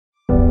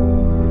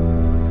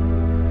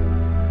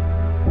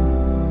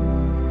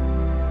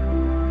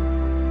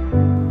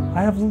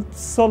I have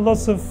so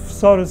lots of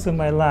sorrows in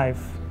my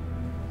life,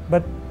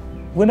 but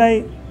when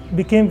I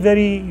became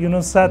very,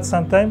 sad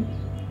sometime,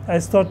 I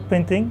start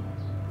painting,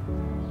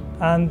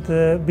 and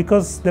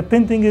because the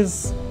painting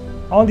is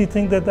only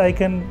thing that I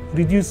can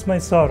reduce my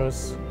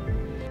sorrows.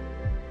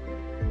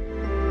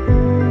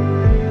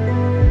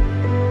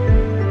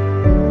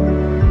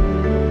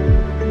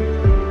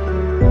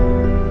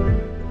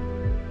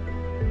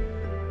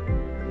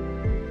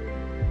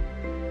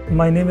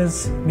 My name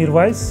is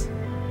Mirwais.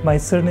 My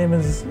surname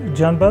is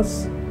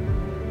Janbaz.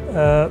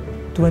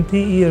 20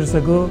 years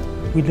ago,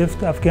 we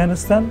left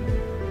Afghanistan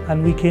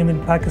and we came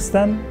in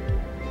Pakistan,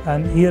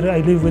 and here I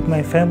live with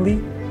my family.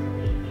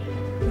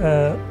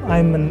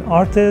 I'm an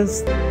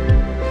artist.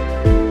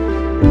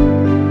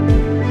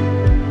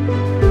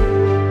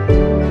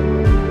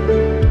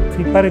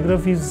 The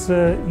paragraph is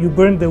you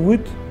burn the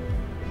wood,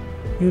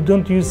 you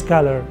don't use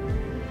color.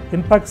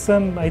 In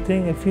Pakistan, I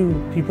think a few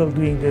people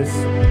doing this.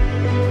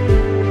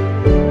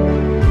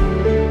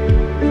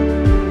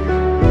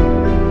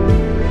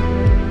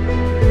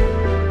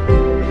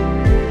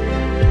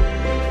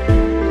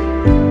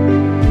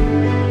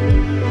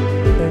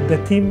 The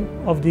theme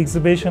of the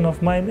exhibition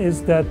of mine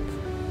is that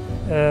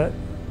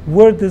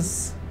word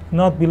does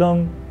not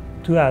belong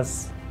to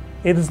us.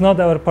 It is not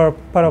our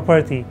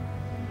property.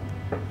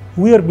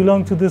 We are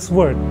belong to this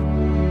world.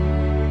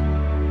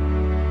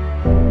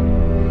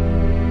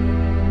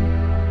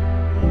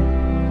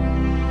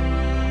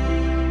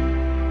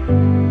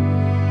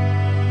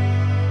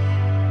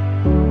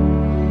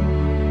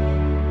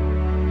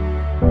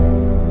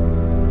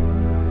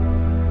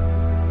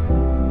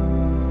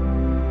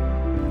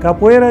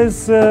 Capoeira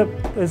is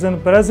a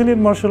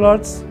Brazilian martial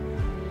arts,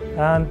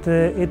 and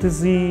it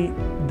is the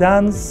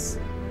dance.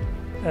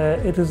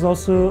 It is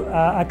also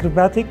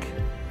acrobatic.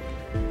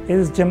 It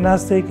is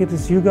gymnastic. It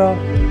is yoga.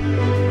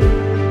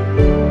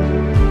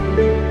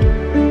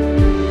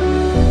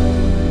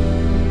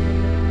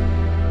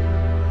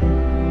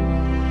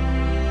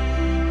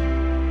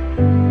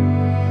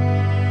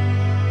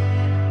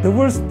 The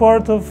worst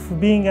part of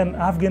being an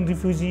Afghan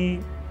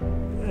refugee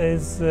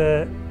is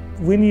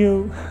when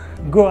you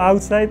go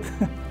outside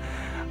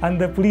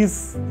and the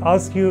police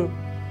ask you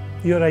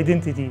your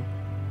identity.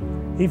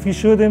 If you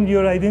show them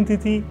your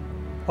identity,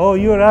 oh,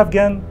 you're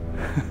Afghan,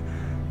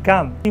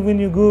 come. When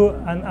you go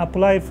and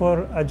apply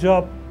for a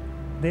job,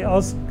 they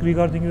ask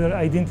regarding your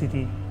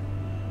identity.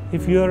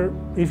 If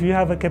you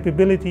have a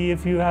capability,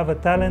 if you have a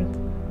talent,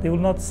 they will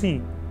not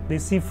see. They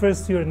see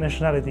first your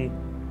nationality.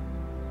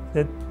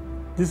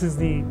 This is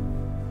the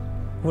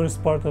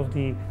worst part of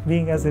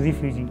being as a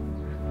refugee.